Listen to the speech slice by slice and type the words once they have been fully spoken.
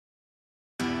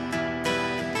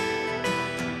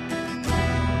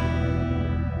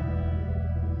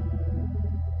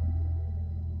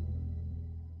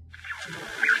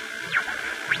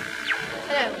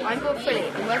I'm Bob Philly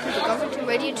and welcome to Coventry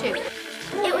Radio 2.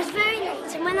 It was very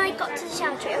late and when I got to the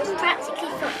shelter it was practically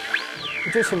full.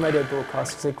 Producing radio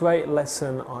broadcasts is a great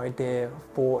lesson idea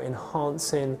for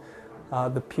enhancing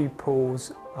the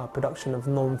pupils' production of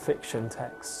non-fiction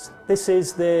texts. This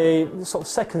is the sort of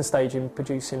second stage in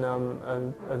producing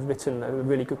a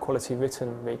really good quality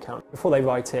written recount. Before they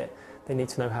write it, they need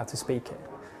to know how to speak it.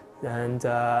 And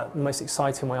the most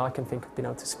exciting way I can think of being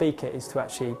able to speak it is to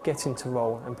actually get into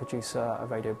role and produce a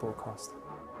radio broadcast.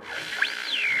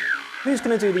 Who's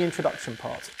going to do the introduction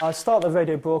part? I'll start the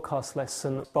radio broadcast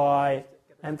lesson by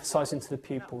emphasising to the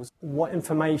pupils what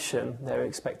information they're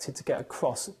expected to get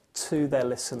across to their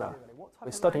listener. We're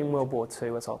studying World War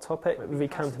II as our topic. We're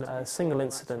recounting a single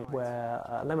incident where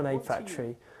a lemonade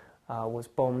factory was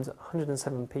bombed,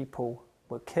 107 people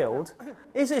were killed.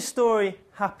 Is this story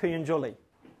happy and jolly?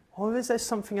 Or is there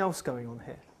something else going on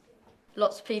here?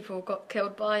 Lots of people got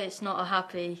killed by it. It's not a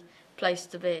happy place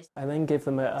to be. And then give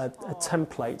them a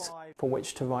template for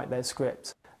which to write their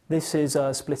script. This is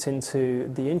split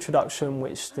into the introduction,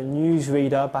 which the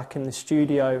newsreader back in the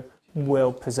studio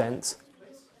will present.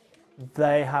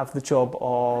 They have the job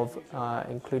of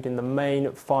including the main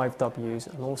 5 W's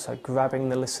and also grabbing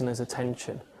the listener's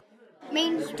attention.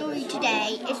 Main story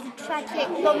today is the tragic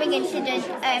bombing incident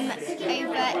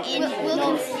over in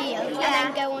Northfield, and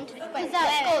then go on to the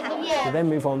We then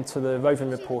move on to the roving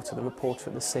reporter, the reporter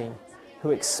at the scene,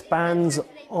 who expands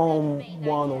on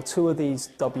 1 or 2 of these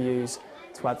W's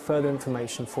to add further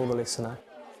information for the listener.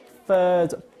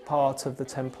 Third part of the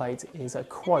template is a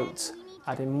quote,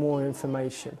 adding more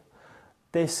information.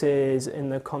 This is in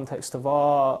the context of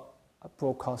our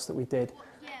broadcast that we did.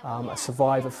 A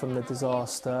survivor from the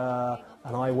disaster,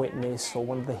 an eyewitness, or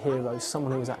one of the heroes,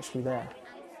 someone who was actually there.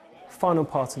 Final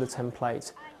part of the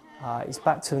template is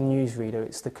back to the newsreader.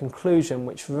 It's the conclusion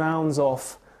which rounds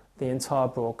off the entire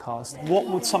broadcast. What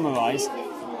would summarise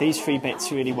these 3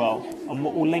 bits really well, and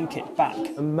what will link it back?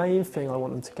 The main thing I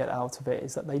want them to get out of it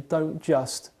is that they don't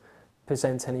just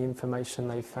present any information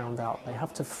they've found out. They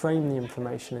have to frame the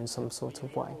information in some sort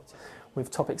of way,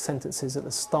 with topic sentences at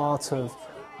the start of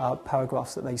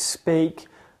paragraphs that they speak,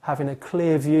 having a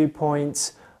clear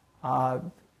viewpoint,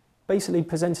 basically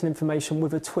presenting information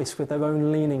with a twist, with their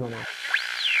own leaning on it.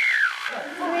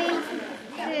 3,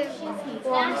 2,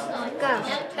 1, go.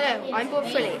 Hello, I'm Bob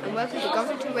Philly and welcome to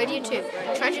Coventry Radio 2.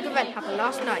 A tragic event happened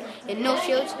last night in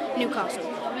Northfields, Newcastle.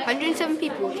 107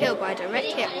 people were killed by a direct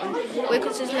hit on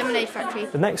Wilkinson's lemonade factory.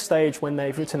 The next stage when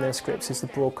they've written their scripts is the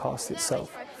broadcast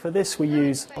itself. For this we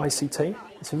use ICT.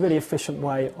 It's a really efficient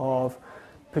way of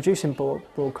producing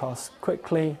broadcasts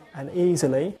quickly and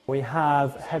easily. We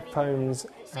have headphones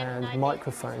and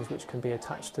microphones which can be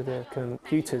attached to the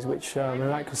computers, which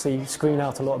miraculously screen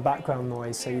out a lot of background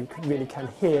noise, so you really can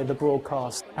hear the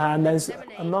broadcast. And there's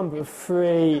a number of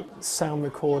free sound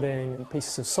recording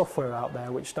pieces of software out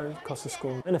there which don't cost a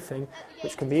score anything,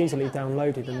 which can be easily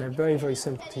downloaded, and they're very, very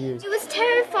simple to use. It was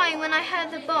terrifying when I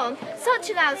heard the bomb. Such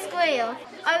a loud squeal.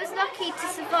 I was lucky to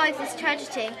survive this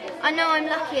tragedy. I know I'm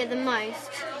luckier than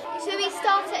most. Shall we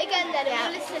start it again then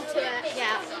and we'll listen to it?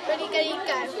 Yeah. Ready, go, you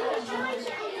go.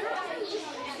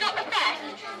 It's not the best.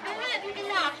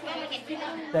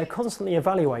 They're constantly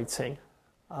evaluating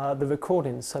the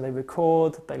recordings, so they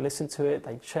record, they listen to it,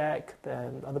 they check,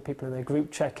 other people in their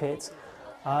group check it.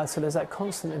 So there's that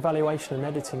constant evaluation and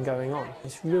editing going on.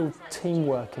 There's real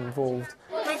teamwork involved.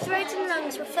 My throat and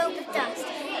lungs were filled with dust.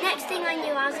 Next thing I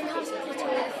knew, I was in hospital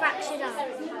with a fractured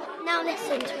arm. Now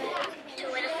listen to it.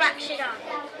 With a fractured arm.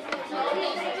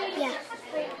 Yeah.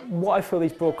 What I feel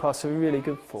these broadcasts are really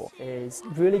good for is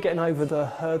really getting over the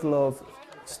hurdle of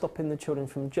stopping the children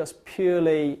from just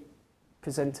purely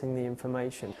presenting the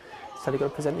information. So they've got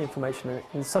to present the information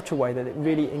in such a way that it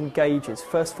really engages,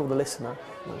 first of all, the listener.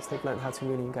 Once they've learned how to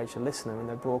really engage the listener in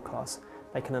their broadcast,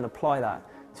 they can then apply that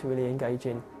to really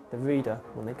engaging the reader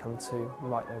when they come to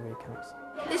write their recounts.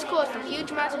 This caused a huge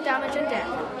amount of damage and death.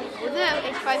 Although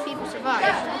 85 people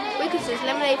survived, Wilkinson's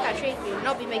lemonade factory will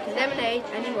not be making lemonade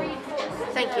anymore.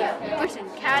 Thank you. Britain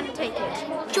can take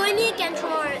it. Join me again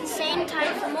tomorrow at the same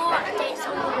time for more updates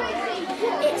on the war.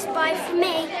 It's bye for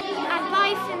me and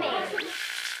bye for me.